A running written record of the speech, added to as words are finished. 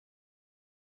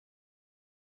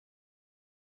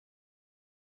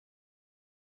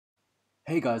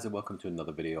Hey guys, and welcome to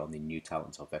another video on the New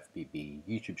Talents of FBB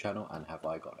YouTube channel. And have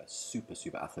I got a super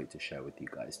athlete to share with you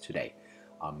guys today.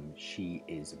 She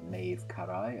is Maeve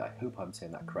Carei. I hope I'm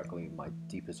saying that correctly. My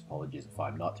deepest apologies if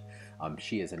I'm not.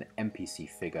 She is an NPC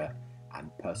figure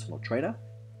and personal trainer.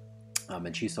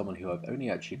 And she's someone who I've only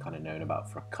actually kind of known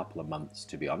about for a couple of months,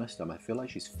 to be honest. I feel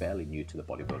like she's fairly new to the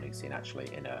bodybuilding scene, actually,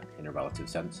 in a relative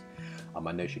sense.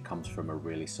 I know she comes from a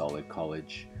really solid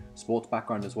college sports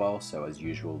background as well. So as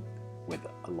usual, with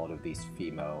a lot of these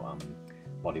female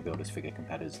bodybuilders, figure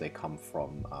competitors, they come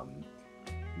from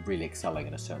really excelling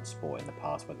in a certain sport in the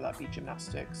past, whether that be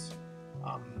gymnastics,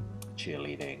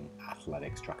 cheerleading,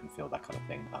 athletics, track and field, that kind of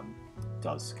thing.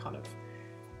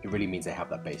 It really means they have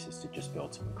that basis to just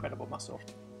build some incredible muscle.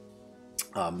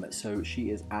 So she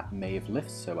is at Maeve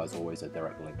Lifts, so as always a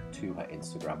direct link to her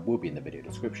Instagram will be in the video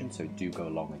description, so do go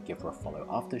along and give her a follow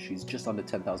after. She's just under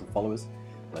 10,000 followers.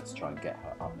 Let's try and get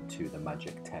her up to the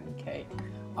magic 10k.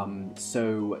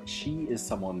 So she is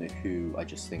someone who I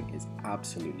just think is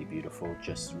absolutely beautiful,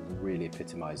 just really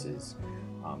epitomizes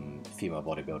female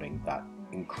bodybuilding, that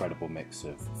incredible mix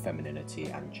of femininity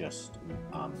and just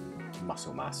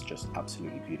muscle mass, just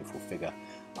absolutely beautiful figure.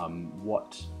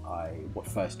 What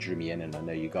first drew me in, and I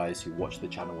know you guys who watch the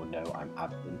channel will know I'm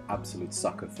an absolute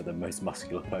sucker for the most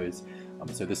muscular pose.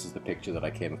 So this is the picture that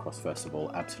I came across first of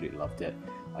all. Absolutely loved it.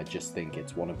 I just think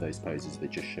it's one of those poses that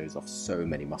just shows off so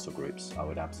many muscle groups. I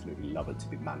would absolutely love it to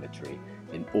be mandatory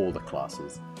in all the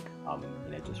classes.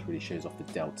 It just really shows off the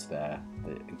delts there,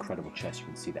 the incredible chest, you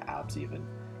can see the abs even,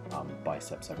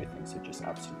 biceps, everything, so just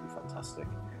absolutely fantastic.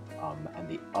 And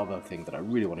the other thing that I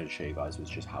really wanted to show you guys was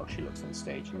just how she looks on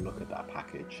stage. And look at that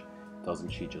package. Doesn't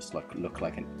she just look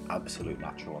like an absolute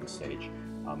natural on stage?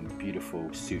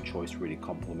 Beautiful suit choice, really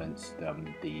complements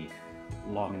the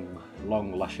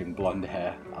long lushing blonde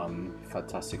hair.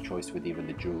 Fantastic choice with even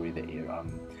the jewelry,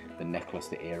 the necklace,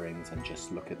 the earrings, and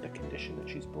just look at the condition that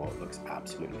she's brought. It looks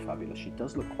absolutely fabulous. She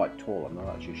does look quite tall. I'm not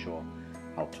actually sure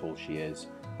how tall she is,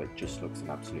 but just looks an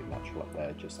absolute natural up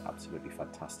there. Just absolutely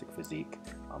fantastic physique.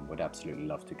 Would absolutely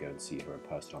love to go and see her in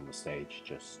person on the stage.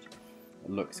 Just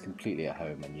looks completely at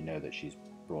home, and you know that she's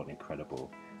brought an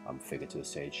incredible figure to the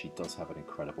stage. She does have an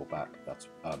incredible back. That's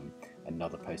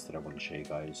another post that I want to show you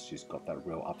guys. She's got that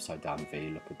real upside down V.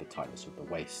 Look at the tightness of the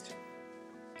waist.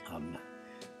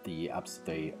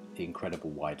 The incredible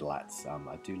wide lats.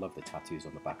 I do love the tattoos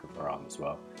on the back of her arm as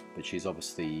well, but she's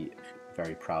obviously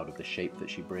very proud of the shape that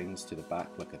she brings to the back.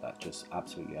 Look at that, just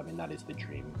absolutely, that is the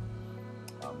dream.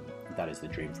 That is the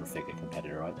dream for a figure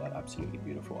competitor, right? That absolutely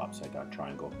beautiful upside down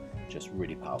triangle, just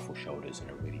really powerful shoulders and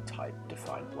a really tight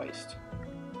defined waist.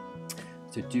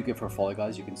 So do give her a follow,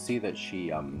 guys. You can see that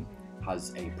she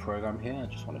has a program here. I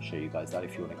just want to show you guys that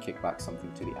if you want to kick back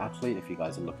something to the athlete, if you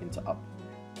guys are looking to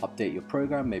update your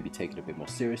program, maybe take it a bit more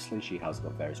seriously, she has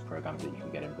got various programs that you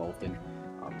can get involved in.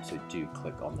 So do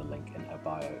click on the link in her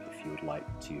bio if you would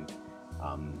like to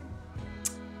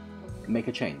make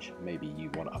a change. Maybe you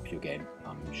want to up your game.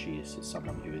 She is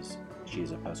someone she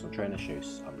is a personal trainer,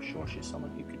 so I'm sure she's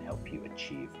someone who can help you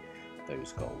achieve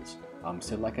those goals.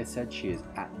 So like I said, she is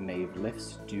at Maeve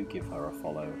Lifts. Do give her a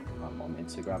follow on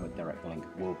Instagram. A direct link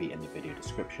will be in the video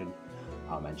description.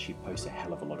 And she posts a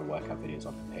hell of a lot of workout videos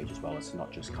on her page as well. It's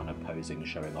not just kind of posing,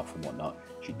 showing off and whatnot.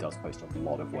 She does post a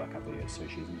lot of workout videos, so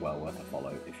she's well worth a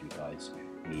follow if you guys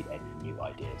need any new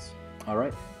ideas.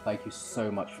 Alright, thank you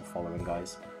so much for following,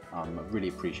 guys. I really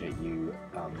appreciate you.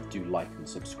 Do like and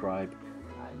subscribe,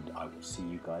 and I will see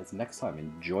you guys next time.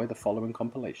 Enjoy the following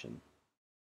compilation.